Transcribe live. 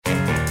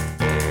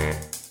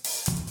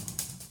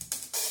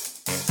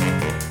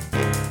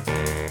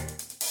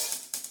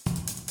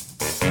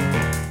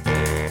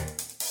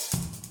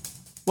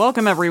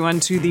Welcome, everyone,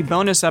 to the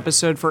bonus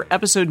episode for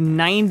episode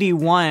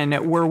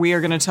 91, where we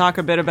are going to talk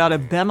a bit about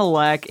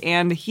Abimelech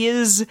and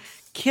his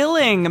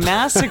killing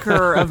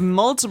massacre of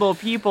multiple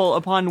people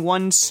upon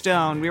one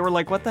stone. We were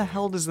like, what the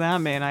hell does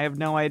that mean? I have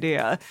no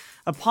idea.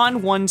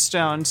 Upon one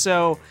stone.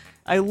 So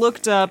I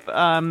looked up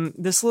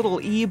this little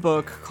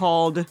ebook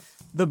called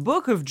The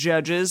Book of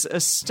Judges, A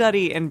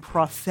Study in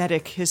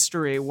Prophetic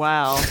History.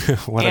 Wow.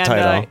 What a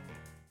title.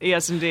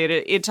 Yes, indeed.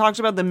 It talks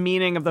about the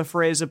meaning of the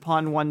phrase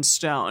upon one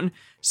stone.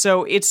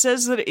 So it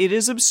says that it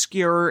is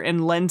obscure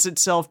and lends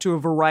itself to a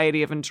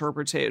variety of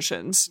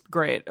interpretations.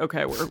 Great.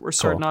 Okay, we're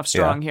starting off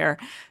strong here.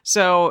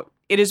 So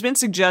it has been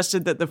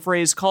suggested that the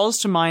phrase calls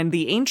to mind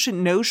the ancient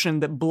notion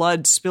that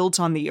blood spilt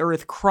on the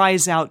earth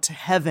cries out to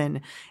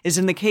heaven, as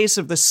in the case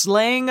of the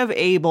slaying of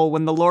Abel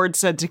when the Lord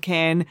said to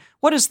Cain,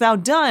 "What hast thou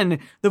done?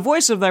 The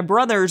voice of thy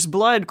brother's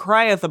blood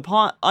crieth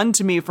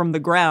unto me from the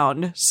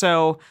ground."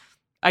 So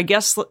I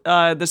guess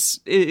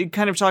it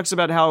kind of talks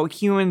about how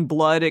human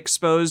blood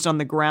exposed on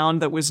the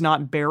ground that was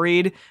not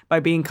buried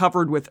by being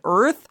covered with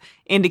earth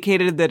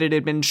indicated that it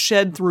had been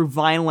shed through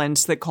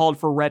violence that called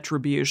for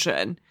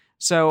retribution.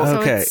 So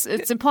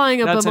it's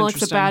implying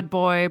Abimelech's a bad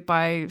boy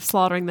by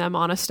slaughtering them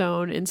on a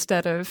stone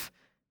instead of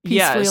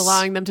peacefully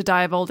allowing them to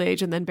die of old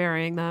age and then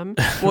burying them.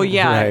 Well,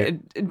 yeah,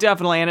 Right.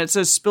 definitely. And it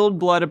says spilled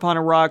blood upon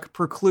a rock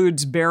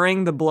precludes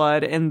burying the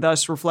blood and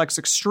thus reflects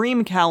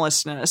extreme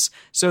callousness.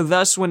 So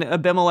thus, when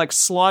Abimelech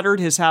slaughtered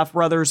his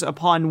half-brothers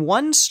upon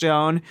one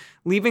stone,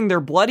 leaving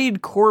their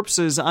bloodied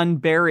corpses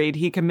unburied,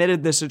 he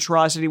committed this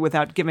atrocity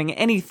without giving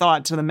any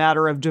thought to the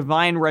matter of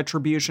divine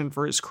retribution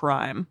for his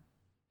crime.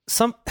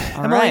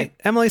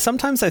 Emily,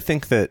 sometimes I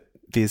think that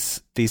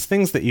these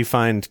things that you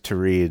find to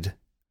read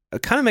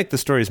kind of make the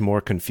stories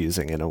more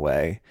confusing in a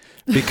way,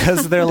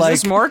 because they're like...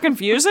 Is this more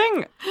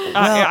confusing?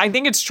 I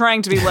think it's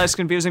trying to be less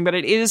confusing, but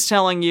it is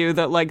telling you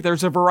that like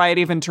there's a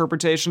variety of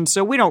interpretations,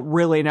 so we don't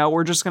really know.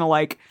 We're just going to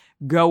like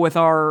go with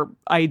our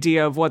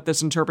idea of what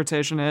this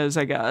interpretation is,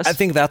 I guess. I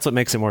think that's what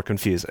makes it more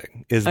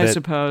confusing, is I that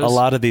suppose a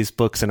lot of these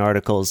books and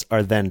articles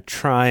are then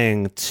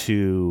trying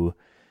to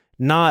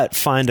not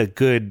find a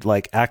good,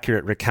 like,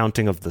 accurate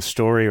recounting of the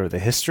story or the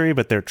history,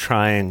 but they're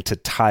trying to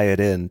tie it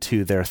in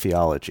to their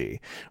theology,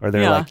 or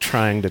they're like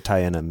trying to tie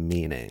in a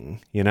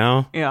meaning, you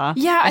know? Yeah.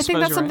 Yeah, I think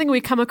that's something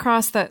we come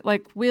across that,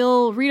 like,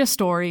 we'll read a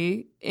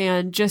story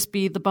and just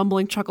be the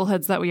bumbling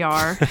chuckleheads that we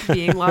are,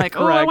 being like,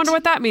 oh, I wonder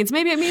what that means.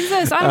 Maybe it means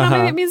this. I don't know.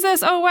 Maybe it means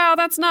this. Oh, wow,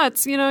 that's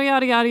nuts. You know,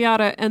 yada, yada,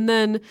 yada. And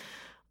then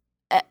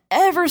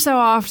ever so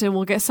often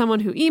we'll get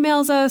someone who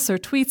emails us or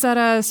tweets at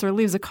us or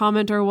leaves a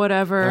comment or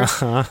whatever,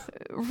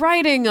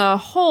 writing a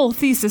whole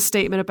thesis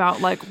statement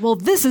about like, well,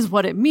 this is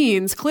what it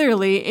means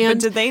clearly. And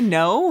but did they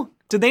know?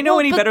 Did they know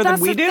any better than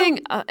we do?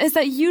 Thing, is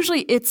that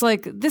usually it's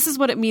like, this is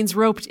what it means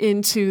roped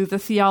into the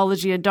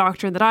theology and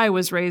doctrine that I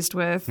was raised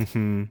with,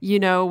 you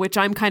know, which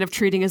I'm kind of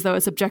treating as though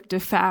it's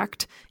objective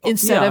fact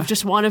instead of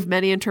just one of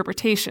many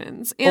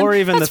interpretations. And or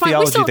even the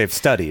theology they've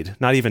studied,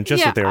 not even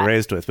just what they were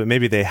raised with, but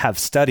maybe they have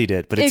studied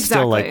it, but it's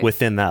still like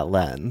within that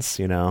lens,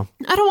 you know?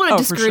 I don't want to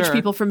discourage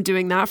people from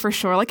doing that for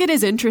sure. Like, it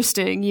is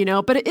interesting, you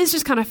know, but it is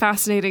just kind of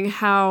fascinating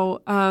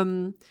how...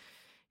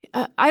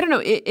 I don't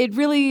know. It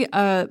really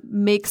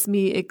makes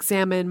me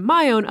examine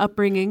my own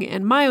upbringing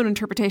and my own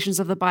interpretations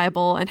of the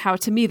Bible, and how,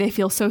 to me, they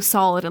feel so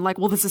solid and like,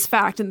 well, this is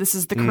fact and this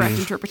is the correct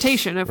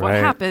interpretation of what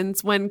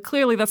happens, when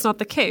clearly that's not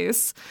the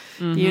case,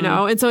 you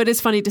know? And so it is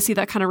funny to see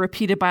that kind of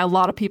repeated by a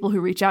lot of people who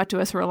reach out to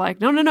us who are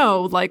like,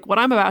 no, like, what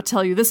I'm about to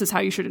tell you, this is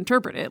how you should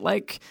interpret it.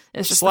 Like,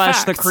 it's just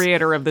the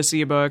creator of this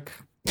ebook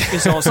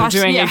is also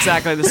doing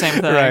exactly the same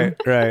thing.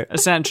 Right.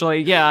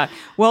 Essentially, yeah.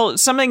 Well,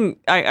 something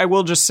I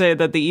will just say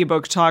that the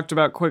ebook talked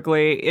about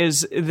quickly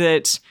is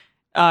that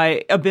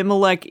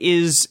Abimelech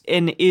is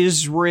an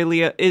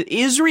Israelite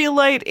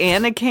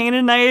and a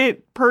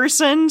Canaanite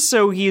person,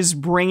 so he's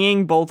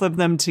bringing both of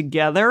them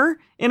together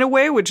in a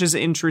way, which is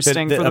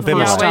interesting for the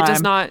first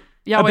time.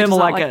 Yahweh does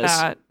not like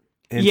that.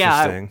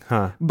 Interesting,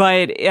 huh?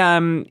 But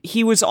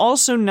he was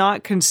also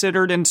not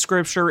considered in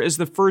Scripture as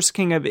the first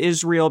king of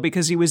Israel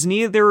because he was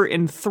neither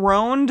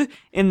enthroned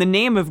in the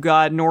name of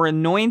God nor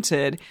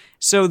anointed.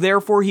 So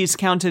therefore, he's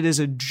counted as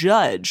a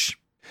judge.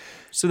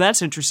 So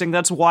that's interesting.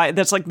 That's why.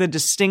 That's like the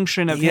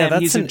distinction of him. That's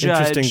he's a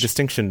judge. Interesting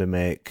distinction to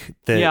make.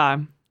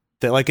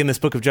 That, like, in this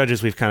book of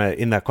Judges, we've kind of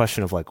in that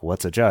question of like,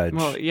 what's a judge?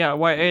 Well, yeah,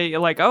 why?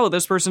 Like, oh,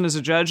 this person is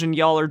a judge, and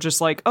y'all are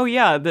just like, oh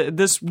yeah,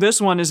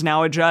 this one is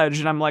now a judge,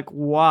 and I'm like,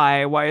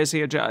 why? Why is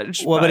he a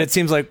judge? Well, but it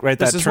seems like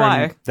that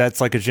term, that's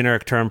like a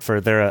generic term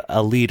for they're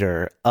a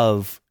leader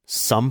of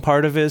some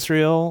part of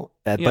Israel,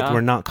 but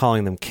we're not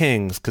calling them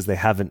kings because they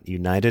haven't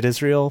united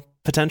Israel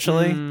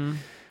potentially.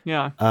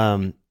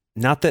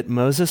 Not that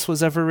Moses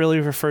was ever really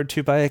referred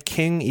to by a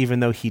king,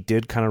 even though he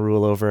did kind of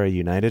rule over a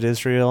united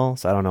Israel.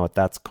 So I don't know what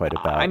that's quite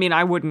about. I mean,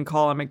 I wouldn't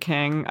call him a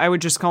king. I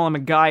would just call him a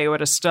guy who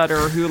had a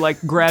stutter who like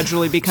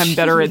gradually became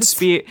better at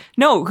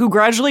who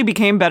gradually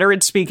became better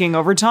at speaking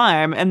over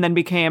time and then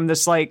became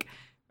this like,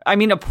 I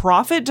mean, a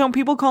prophet? Don't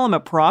people call him a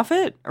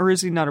prophet? Or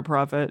is he not a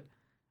prophet?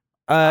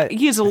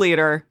 He's a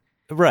leader.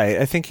 Right.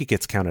 I think he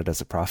gets counted as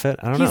a prophet.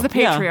 I don't know. He's the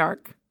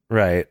patriarch.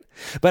 Right.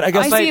 But I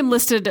guess I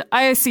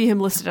see him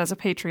listed as a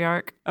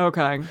patriarch.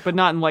 Okay, but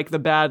not in like the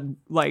bad,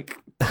 like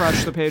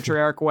crush the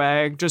patriarch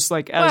way. Just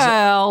like as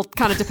Well,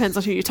 kind of depends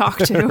on who you talk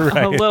to.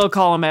 a little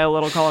column A, a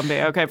little column B.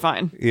 Okay,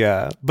 fine.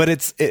 Yeah,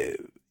 but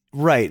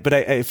right. But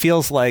it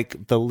feels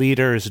like the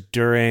leaders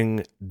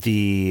during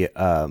the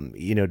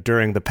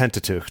during the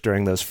Pentateuch,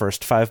 during those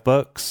first 5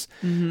 books,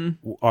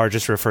 are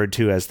just referred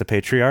to as the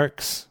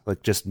patriarchs,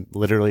 like just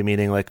literally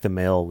meaning like the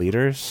male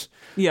leaders.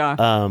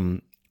 Yeah.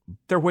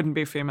 There wouldn't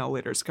be female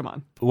leaders. Come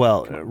on.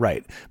 Well,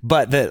 right.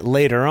 But that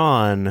later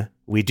on,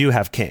 we do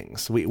have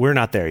kings. We're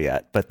not there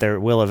yet, but there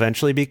will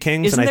eventually be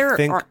kings.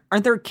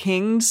 Aren't there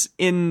kings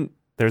in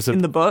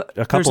the book?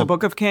 There's a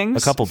book of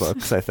kings? A couple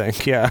books, I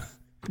think, yeah.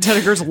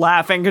 Dedeker's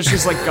laughing because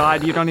she's like,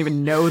 God, you don't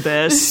even know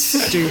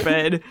this.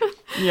 Stupid.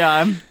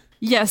 Yeah.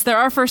 Yes, there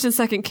are first and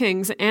second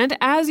kings. And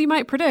as you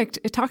might predict,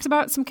 it talks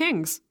about some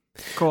kings.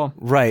 Cool.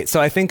 Right.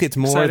 So I think it's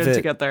more excited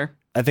to get there.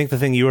 I think the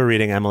thing you were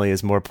reading, Emily,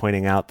 is more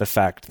pointing out the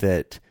fact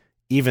that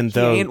even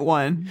though... He ain't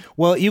one.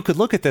 Well, you could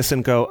look at this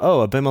and go,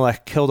 oh,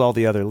 Abimelech killed all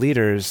the other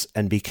leaders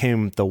and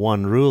became the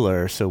one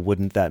ruler, so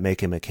wouldn't that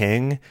make him a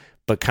king?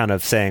 But kind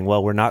of saying,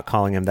 well, we're not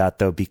calling him that,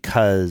 though,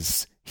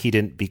 because he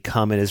didn't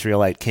become an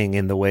Israelite king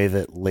in the way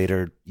that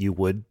later you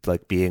would,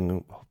 like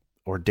being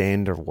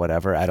ordained or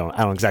whatever. I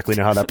don't exactly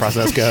know how that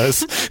process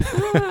goes.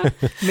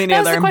 Me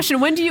neither. That's the question.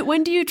 When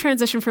do you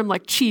transition from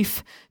like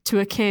chief to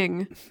a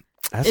king?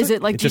 Is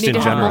it like, do you need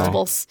to have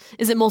multiple?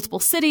 Is it multiple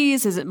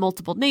cities? Is it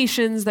multiple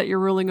nations that you're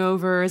ruling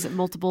over? Is it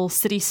multiple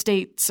city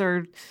states?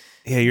 Or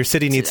yeah, your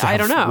city needs to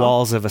have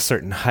walls of a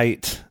certain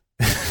height.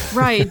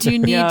 Right. Do you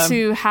need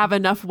to have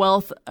enough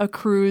wealth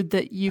accrued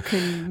that you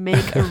can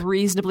make a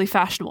reasonably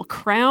fashionable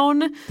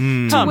crown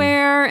to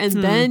wear, and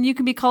then you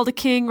can be called a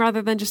king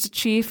rather than just a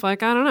chief?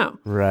 Like, I don't know.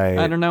 Right.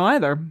 I don't know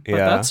either, but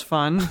that's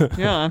fun.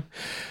 Yeah.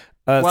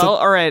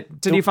 All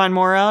right. Did you find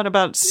more out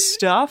about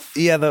stuff?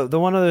 Yeah, the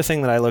one other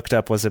thing that I looked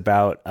up was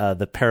about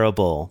the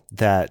parable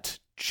that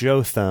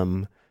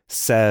Jotham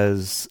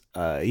says,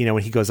 when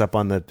he goes up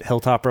on the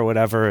hilltop or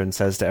whatever and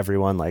says to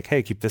everyone, like,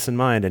 hey, keep this in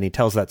mind. And he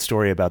tells that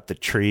story about the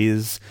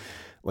trees,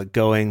 like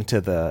going to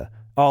the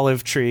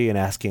olive tree and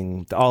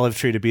asking the olive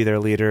tree to be their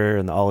leader,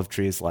 and the olive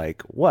tree's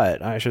like,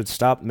 what, I should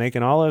stop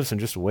making olives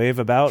and just wave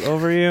about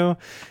over you?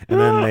 And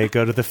then they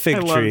go to the fig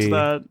tree,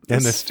 and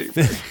and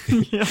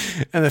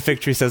the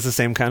fig tree says the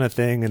same kind of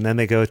thing, and then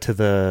they go to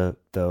the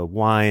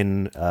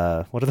wine,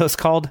 what are those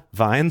called,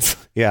 vines?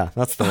 Yeah,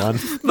 that's the one.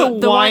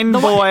 the wine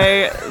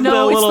boy.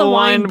 No, it's the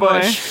wine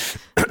bush.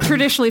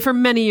 Traditionally, for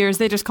many years,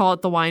 they just call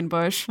it the wine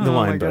bush. The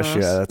wine bush,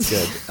 yeah,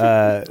 that's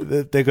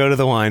good. They go to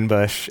the wine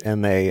bush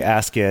and they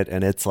ask it,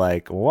 and it's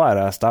like,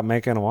 what? Stop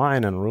making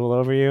wine and rule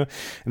over you?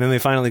 And then they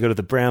finally go to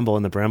the bramble,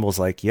 and the bramble's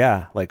like,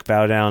 yeah, like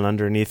bow down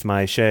underneath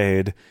my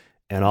shade,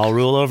 and I'll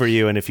rule over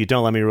you. And if you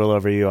don't let me rule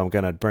over you, I'm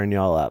gonna burn you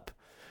all up.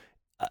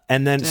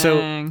 And then,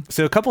 so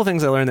a couple of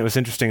things I learned that was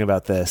interesting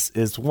about this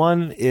is,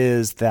 one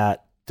is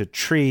that the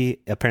tree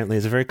apparently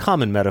is a very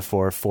common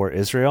metaphor for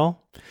Israel.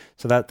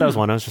 So that was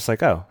one. I was just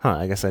like, oh,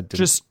 I guess I didn't.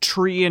 Just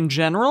tree in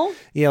general?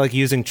 Yeah, like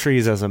using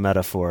trees as a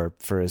metaphor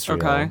for Israel.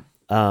 Okay.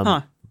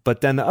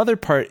 But then the other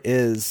part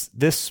is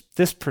this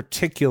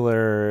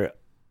particular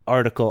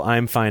article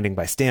I'm finding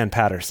by Stan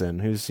Patterson,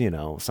 who's,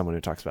 someone who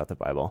talks about the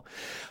Bible.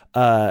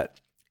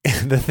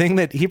 The thing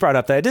that he brought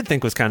up that I did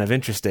think was kind of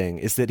interesting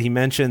is that he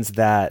mentions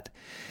that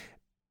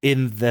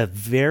in the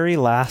very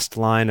last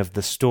line of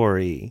the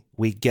story,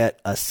 we get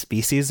a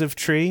species of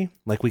tree,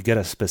 like we get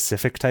a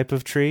specific type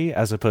of tree,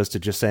 as opposed to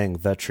just saying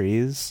the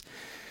trees.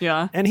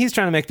 Yeah. And he's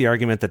trying to make the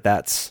argument that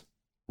that's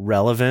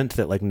relevant,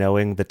 that like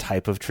knowing the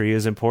type of tree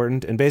is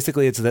important. And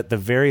basically it's that the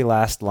very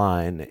last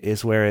line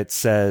is where it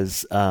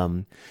says,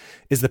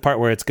 is the part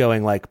where it's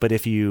going like, but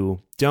if you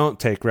don't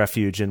take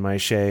refuge in my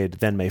shade,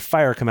 then may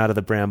fire come out of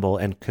the bramble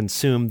and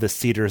consume the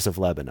cedars of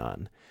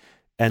Lebanon.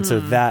 And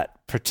so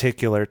that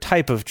particular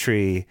type of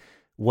tree,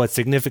 what's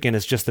significant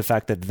is just the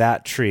fact that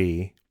that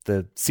tree,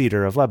 the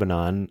cedar of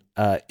Lebanon,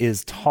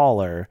 is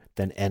taller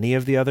than any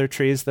of the other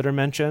trees that are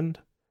mentioned.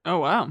 Oh,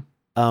 wow.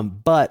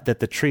 But that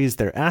the trees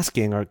they're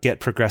asking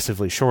get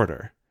progressively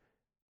shorter,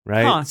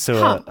 right?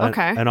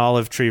 An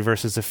olive tree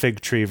versus a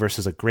fig tree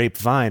versus a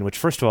grapevine, which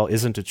first of all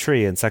isn't a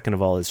tree and second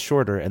of all is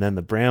shorter. And then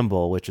the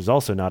bramble, which is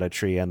also not a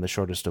tree and the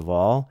shortest of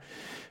all,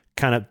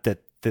 kind of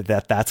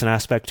that's an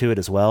aspect to it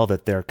as well,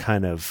 that they're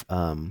kind of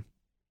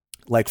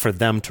like for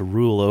them to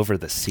rule over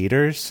the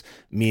cedars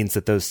means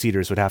that those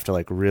cedars would have to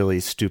like really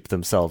stoop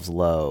themselves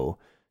low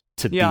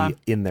to be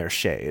in their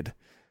shade.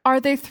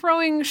 Are they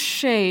throwing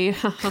shade?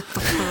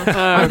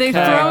 Are they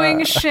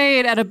throwing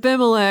shade at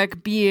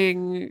Abimelech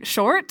being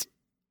short?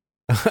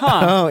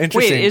 Oh,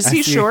 interesting. Wait, is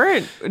he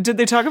short? Did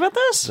they talk about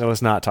this? That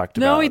was not talked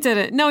about. No, he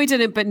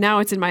didn't. But now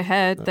it's in my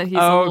head that he's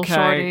a little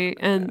shorty,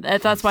 and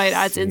that's why it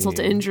adds insult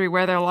to injury.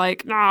 Where they're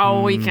like,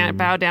 "No, we can't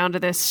bow down to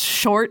this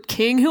short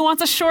king. Who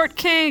wants a short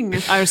king?"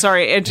 I'm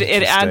sorry. It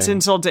adds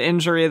insult to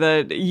injury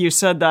that you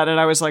said that, and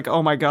I was like,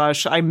 "Oh my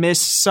gosh, I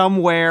missed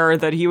somewhere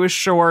that he was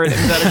short." And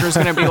Dedeker's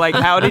going to be like,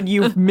 "How did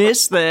you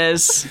miss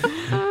this?"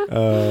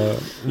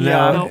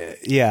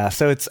 Yeah.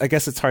 So I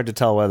guess it's hard to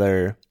tell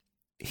whether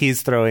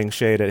he's throwing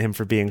shade at him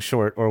for being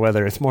short or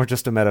whether it's more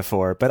just a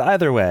metaphor. But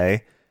either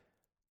way,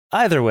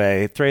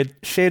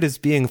 shade is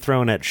being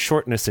thrown at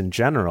shortness in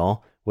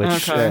general,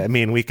 which, I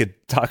mean, we could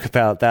talk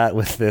about that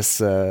with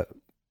this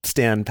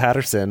Stan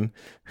Patterson,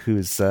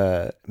 who's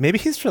maybe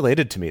he's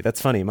related to me.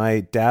 That's funny. My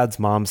dad's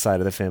mom's side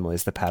of the family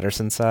is the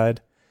Patterson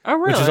side. Oh,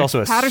 really? Which is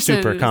also a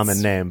super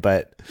common name,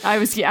 but... I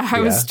was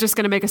just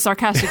going to make a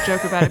sarcastic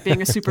joke about it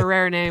being a super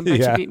rare name, but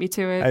you beat me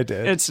to it. I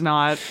did. It's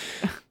not.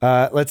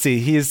 Let's see.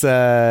 He's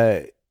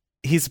a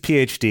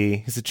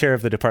PhD. He's the chair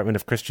of the Department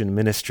of Christian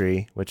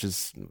Ministry, which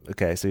is...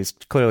 Okay, so he's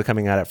clearly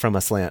coming at it from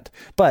a slant.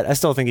 But I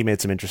still think he made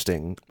some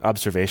interesting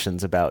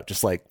observations about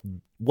just like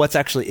what's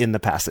actually in the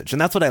passage. And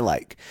that's what I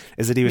like,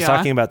 is that he was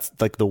talking about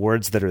like the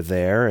words that are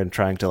there and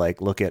trying to like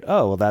look at,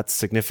 oh, well, that's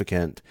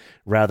significant,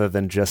 rather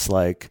than just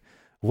like...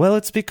 Well,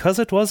 it's because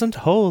it wasn't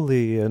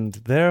holy, and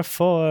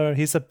therefore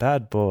he's a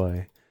bad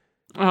boy.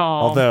 Oh.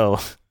 Although,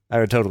 I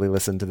would totally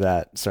listen to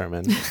that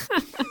sermon.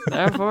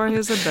 Therefore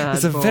he's a bad boy.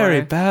 He's a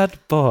very bad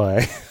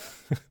boy.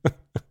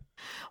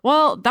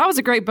 Well, that was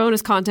a great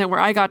bonus content where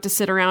I got to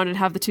sit around and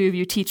have the two of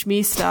you teach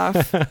me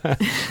stuff.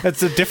 That's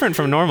different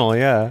from normal,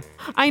 yeah.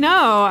 I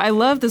know. I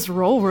love this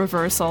role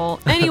reversal.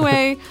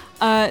 Anyway,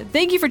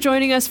 thank you for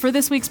joining us for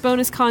this week's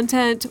bonus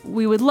content.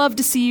 We would love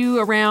to see you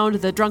around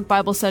the Drunk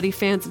Bible Study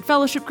fans and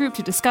fellowship group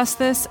to discuss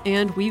this,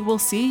 and we will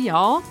see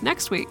y'all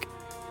next week.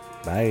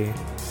 Bye.